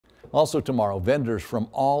Also tomorrow, vendors from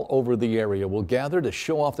all over the area will gather to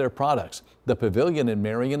show off their products. The Pavilion in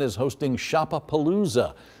Marion is hosting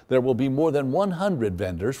Shopapalooza. There will be more than 100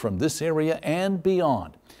 vendors from this area and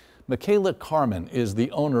beyond. Michaela Carmen is the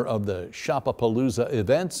owner of the Shopapalooza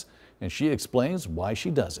events, and she explains why she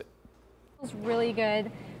does it. It feels really good.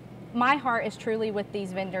 My heart is truly with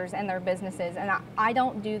these vendors and their businesses, and I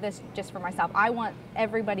don't do this just for myself. I want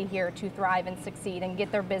everybody here to thrive and succeed and get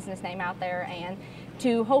their business name out there and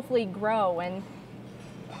to hopefully grow and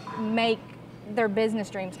make their business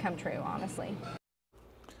dreams come true, honestly.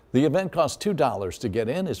 The event costs $2 to get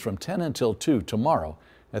in. It's from 10 until 2 tomorrow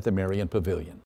at the Marion Pavilion.